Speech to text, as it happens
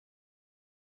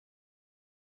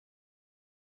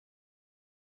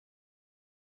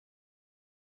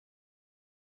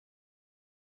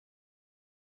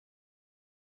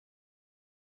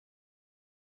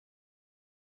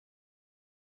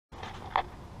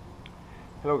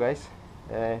Hello guys,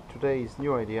 today is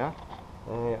new idea.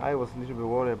 I was a little bit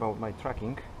worried about my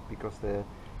tracking because the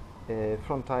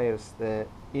front tires, the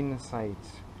inside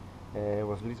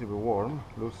was a little bit warm,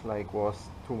 looks like was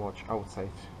too much outside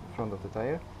front of the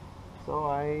tire. So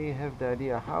I have the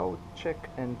idea how check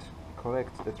and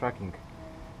correct the tracking.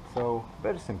 So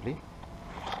very simply,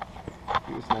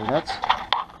 use like that,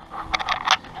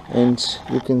 and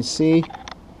you can see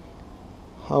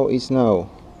how it's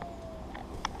now.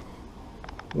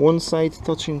 One side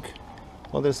touching,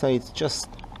 other side just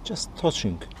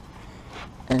touching,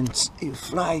 and you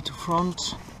fly to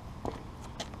front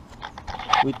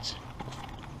with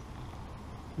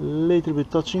little bit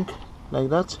touching like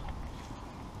that,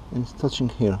 and touching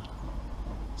here.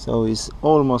 So it's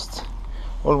almost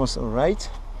alright.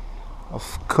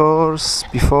 Of course,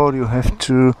 before you have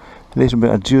to little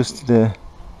bit adjust the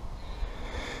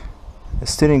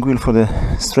steering wheel for the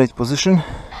straight position,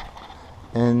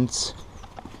 and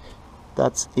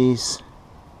that is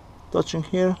touching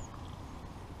here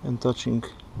and touching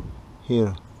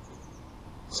here.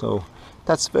 So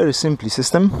that's very simple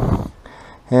system.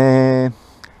 I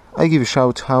give a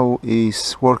shout how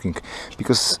is working,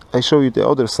 because I show you the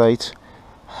other side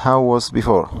how was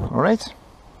before. Alright,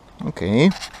 okay.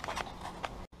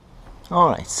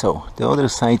 Alright, so the other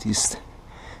side is,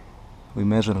 we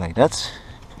measure like that,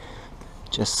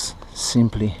 just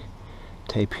simply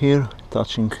tape here,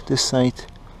 touching this side,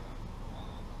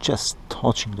 just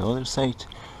touching the other side,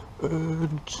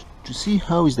 and to see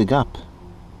how is the gap.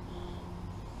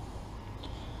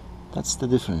 That's the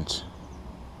difference.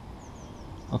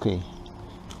 Okay,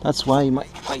 that's why my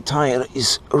tire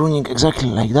is running exactly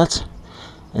like that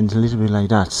and a little bit like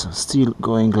that, so still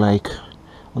going like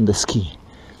on the ski.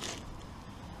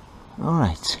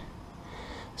 Alright,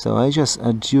 so I just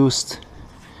adjust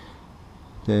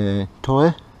the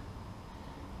toe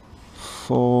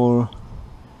for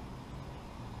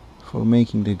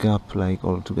making the gap like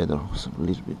all together, so a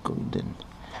little bit going in.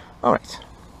 Alright,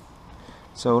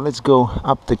 so let's go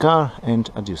up the car and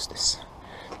adjust this.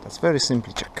 That's very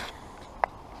simply check.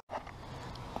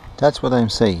 That's what I'm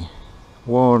saying.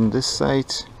 Worn this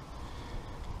side,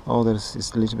 others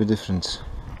is a little bit different.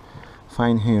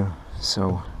 Fine here.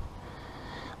 So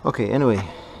okay, anyway,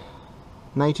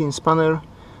 19 spanner,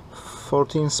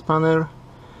 14 spanner,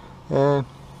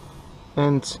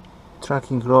 and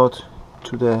tracking rod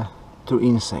to the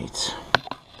inside.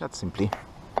 That's simply.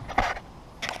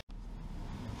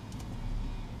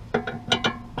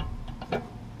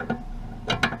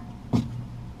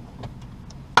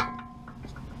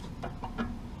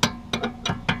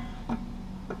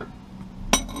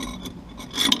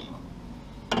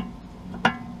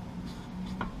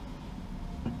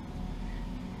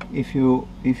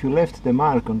 If you left the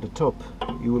mark on the top,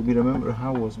 you will be remember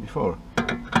how it was before.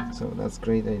 So that's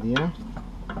great idea.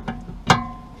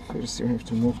 First you have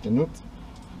to move the nut.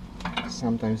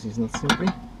 Sometimes it's not simply.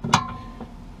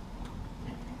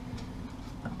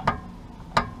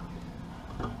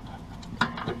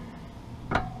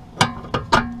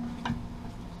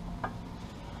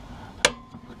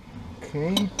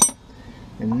 Okay,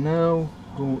 and now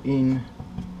go in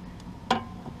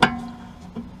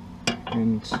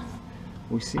and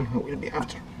we see how it will be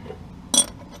after.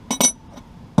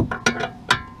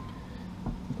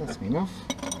 That's enough.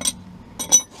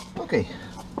 Okay.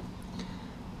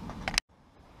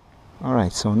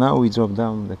 Alright, so now we drop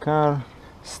down the car,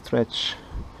 stretch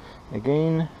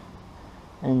again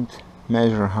and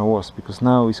measure how it was, because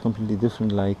now it's completely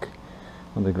different like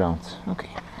on the ground.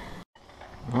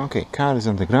 Okay, car is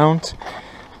on the ground.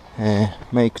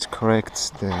 Make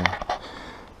correct the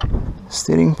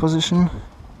steering position,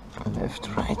 left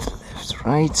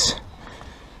right.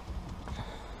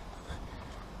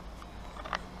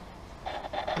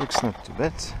 Looks not too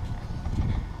bad.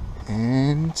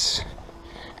 And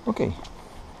okay,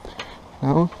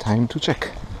 now time to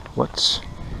check what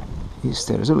is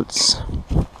the results.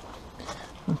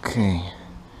 Okay,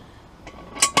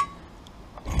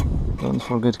 don't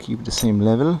forget keep the same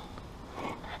level,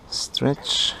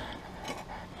 stretch.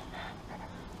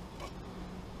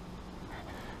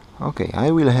 Okay,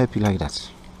 I will happy like that.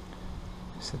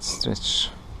 Set stretch.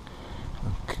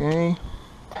 Okay,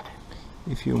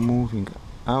 if you're moving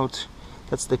out,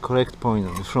 that's the correct point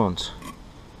on the front.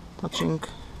 Touching.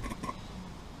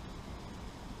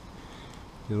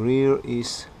 The rear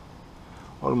is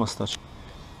almost touching.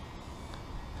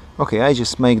 Okay, I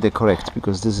just make the correct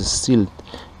because this is still,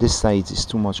 this side is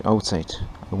too much outside.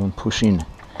 I won't push in.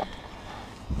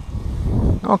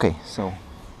 Okay, so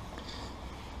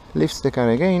lift the car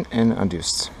again and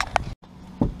adjust.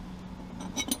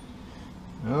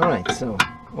 Alright, so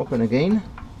open again.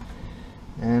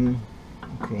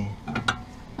 Okay.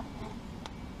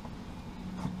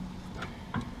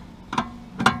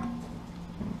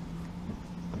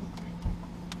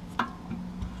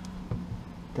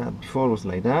 That before was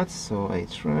like that, so I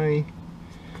try.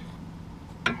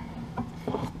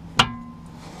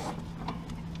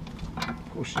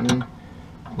 Push in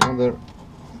another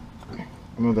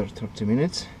 30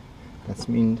 minutes. That's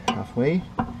mean halfway.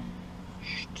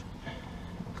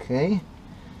 Okay,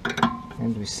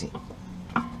 and we see.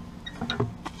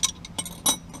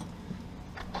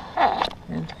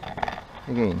 And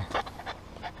again,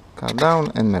 cut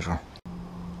down and measure.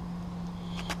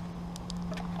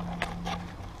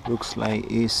 Looks like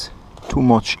it's too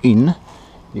much in,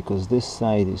 because this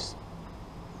side is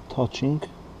touching.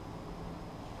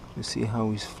 You see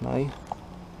how it's fly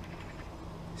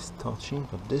is touching,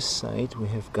 but this side we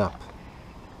have gap.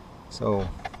 So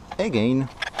again,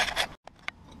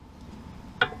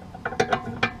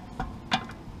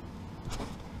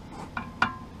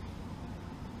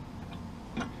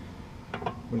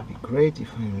 would be great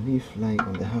if I leave like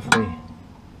on the halfway.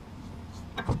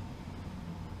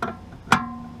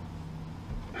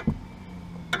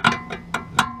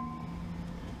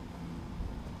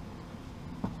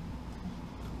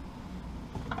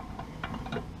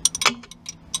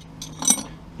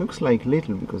 Looks like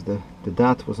little because the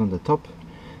dot was on the top,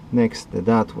 next the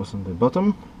dot was on the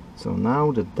bottom, so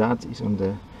now the dot is on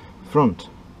the front,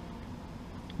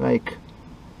 like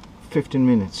 15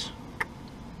 minutes.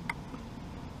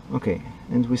 Okay,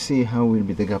 and we see how will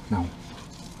be the gap now.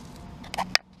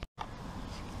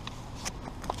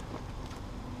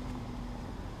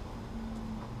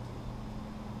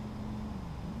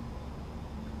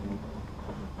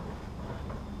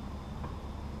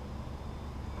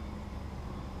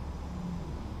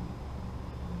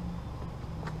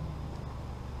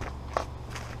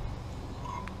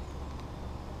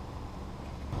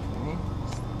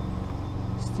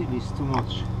 Still is too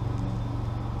much.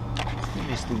 Still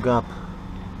is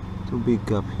too big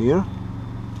gap here.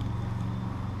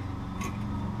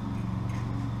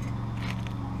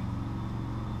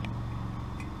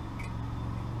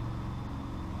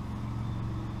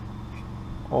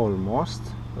 Almost,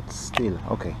 but still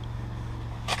okay.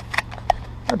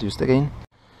 Adjust again.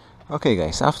 Okay,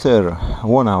 guys. After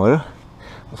 1 hour,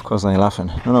 of course I'm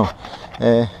laughing. No.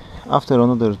 After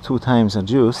another 2 times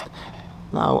adjust.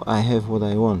 Now I have what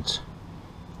I want.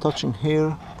 Touching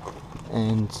here,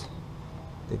 and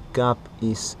the gap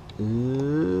is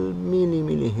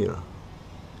milli here.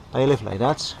 I left like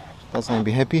that. That's I'll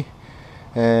be happy.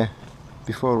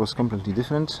 Before was completely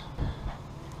different.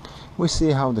 We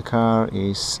see how the car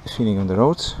is feeling on the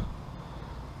road.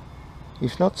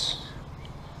 If not,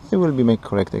 it will be made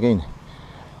correct again.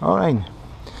 Alright.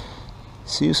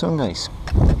 See you soon, guys.